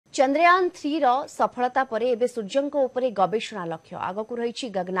चंद्रयान 3 रो सफलता परे एबे सूर्यंक उपरे गवेषणा लक्ष्य आगकु रहिछि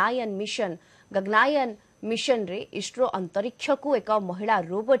गगनायन मिशन रे इसरो अंतरिक्ष को एक महिला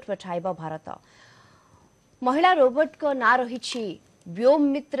रोबोट पठाइबो भारत। महिला रोबोट को ना रहिछि व्योम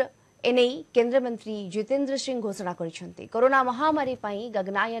मित्र एनेई केंद्र मंत्री जितेंद्र सिंह घोषणा करिसेंति। कोरोना महामारी पई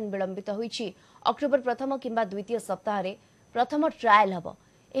गगनायन विलंबित होईछि। अक्टोबर प्रथम किंबा द्वितीय सप्ताह रे प्रथम ट्रायल हबो।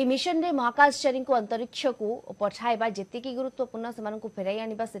 ए मिशन रे महाकाशचारी को अंतरिक्ष को पठाइबा जेतिकी गुरुत्वपूर्ण सेमानकु फेराई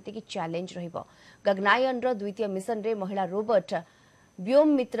आनिबा सेतिकी चैलेंज रहिबो। गगनायन रो द्वितीय मिशन रे महिला रोबोट व्योम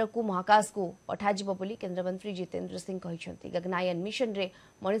मित्र को महाकाश को पठाजिबो बोली केंद्र मंत्री जितेंद्र सिंह कहिसेंति। गगनायन मिशन रे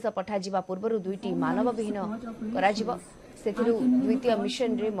मनिष पठाजिबा पूर्वरु दुईटी मानव विहीन कराजिबो। सेथिरु द्वितीय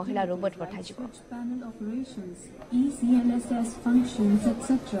मिशन रे महिला robot पठाजिबो।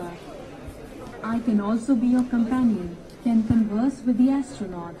 I can also be your companion, can converse with the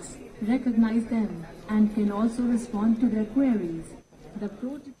astronauts, recognize them, and can also respond to their queries.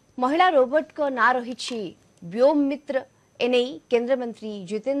 महिला रोबोट को ना रहिछि व्योम मित्र एनेई केंद्र मंत्री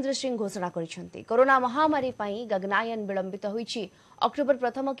जितेंद्र सिंह घोषणा करिसेंति। कोरोना महामारी पई गगनायन विलंबित होईछि। अक्टोबर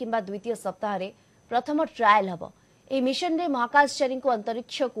प्रथम किंबा द्वितीय सप्ताह रे प्रथम ट्रायल हबो। ए मिशन रे महाकाशचारी को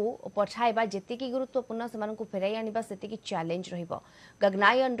अंतरिक्ष को पठाइबा जेतिकी गुरुत्वपूर्ण सेमानकु फेराई आनिबा सेतिकी चैलेंज रहिबो।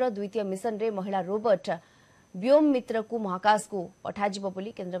 गगनायन रो द्वितीय मिशन रे महिला रोबोट व्योम मित्र को महाकाश को पठाजिबो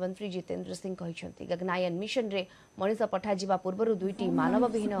बोली केंद्र मंत्री जितेंद्र सिंह कहिसेंति। गगनायन मिशन रे मनिष पठाजिबा पूर्वरु दुईटी मानव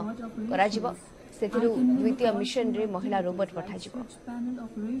विहीन कराजिबो। सेथिरु द्वितीय मिशन रे महिला robot पठाजिबो।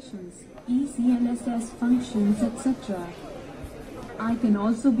 I can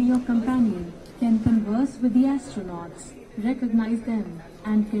also be your companion, can converse with the astronauts, recognize them,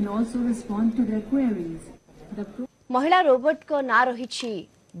 and can also respond to their queries. महिला रोबोट को ना रहिछि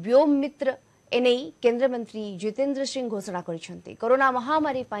व्योम मित्र एनेई केंद्र मंत्री जितेंद्र सिंह घोषणा करिसेंति। कोरोना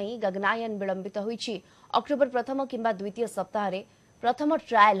महामारी पई गगनायन विलंबित होईछि। अक्टोबर प्रथम किंबा द्वितीय सप्ताह रे प्रथम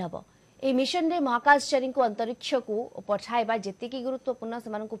ट्रायल हबो। ए मिशन रे महाकाशचारी को अंतरिक्ष को पठाइबा जेतिकी गुरुत्वपूर्ण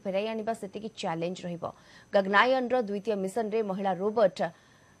सेमानकु फेराई आनिबा सेतिकी चैलेंज रहिबो। गगनायन रो द्वितीय मिशन रे महिला रोबोट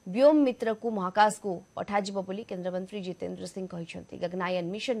व्योम मित्र को महाकाश को पठाजिबो बोली केंद्र मंत्री जितेंद्र सिंह कहिसेंति। गगनायन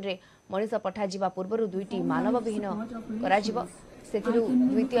मिशन रे मनिष पठाजिबा पूर्वरु दुईटी मानव विहीन कराजिबो। सेथिरु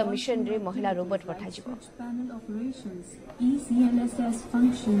द्वितीय मिशन रे महिला robot पठाजिबो।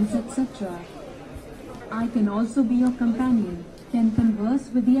 I can also be your companion, can converse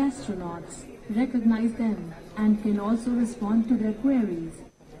with the astronauts, recognize them, and can also respond to their queries.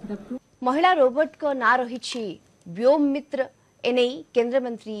 महिला रोबोट को ना रहिछि व्योम मित्र एनेई केंद्र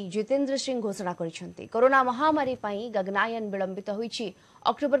मंत्री जितेंद्र सिंह घोषणा करिसेंति। कोरोना महामारी पई गगनायन विलंबित होईछि।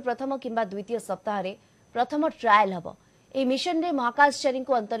 अक्टोबर प्रथम किंबा द्वितीय सप्ताह रे प्रथम ट्रायल हबो। ए मिशन रे महाकाशचारी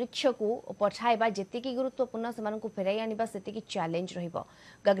को अंतरिक्ष को पठाइबा जेतिकी गुरुत्वपूर्ण सेमानकु फेराई आनिबा सेतिकी चैलेंज रहिबो।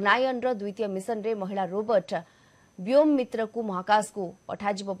 गगनायन रो द्वितीय मिशन रे महिला रोबोट व्योम मित्र को महाकाश को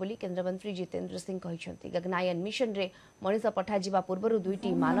पठाजिबो बोली केंद्र मंत्री जितेंद्र सिंह कहिसेंति। गगनायन मिशन रे मनिष पठाजिबा पूर्वरु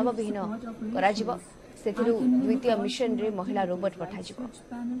दुईटी मानव विहीन कराजिबो। सेथिरु द्वितीय मिशन रे महिला robot पठाजिबो।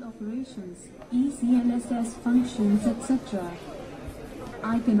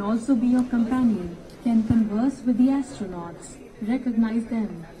 I can also be your companion, can converse with the astronauts, recognize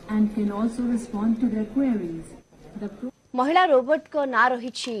them, and can also respond to their queries. महिला रोबोट को ना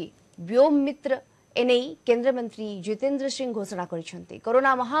रहिछि व्योम मित्र एनेई केंद्र मंत्री जितेंद्र सिंह घोषणा करिसेंति।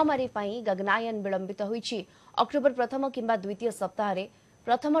 कोरोना महामारी पई गगनायन विलंबित होईछि। अक्टोबर प्रथम किंबा द्वितीय सप्ताह रे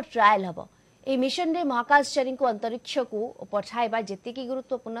प्रथम ट्रायल हबो। ए मिशन रे महाकाशचारी को अंतरिक्ष को पठाइबा जेतिकी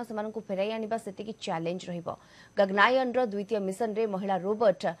गुरुत्वपूर्ण सेमानकु फेराई आनिबा सेतिकी चैलेंज रहिबो। गगनायन रो द्वितीय मिशन रे महिला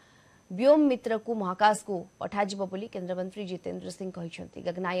रोबोट व्योम मित्र को महाकाश को पठाजिबो बोली केंद्र मंत्री जितेंद्र सिंह कहिसेंति।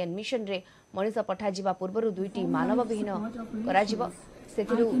 गगनायन मिशन रे मनिष पठाजिबा पूर्वरु दुईटी मानव विहीन कराजिबो।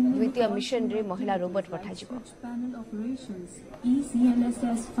 सेथिरु द्वितीय मिशन रे महिला robot पठाजिबो।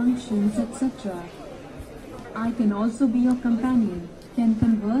 I can also be your companion, can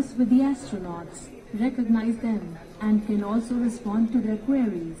converse with the astronauts, recognize them, and can also respond to their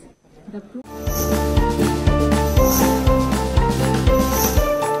queries.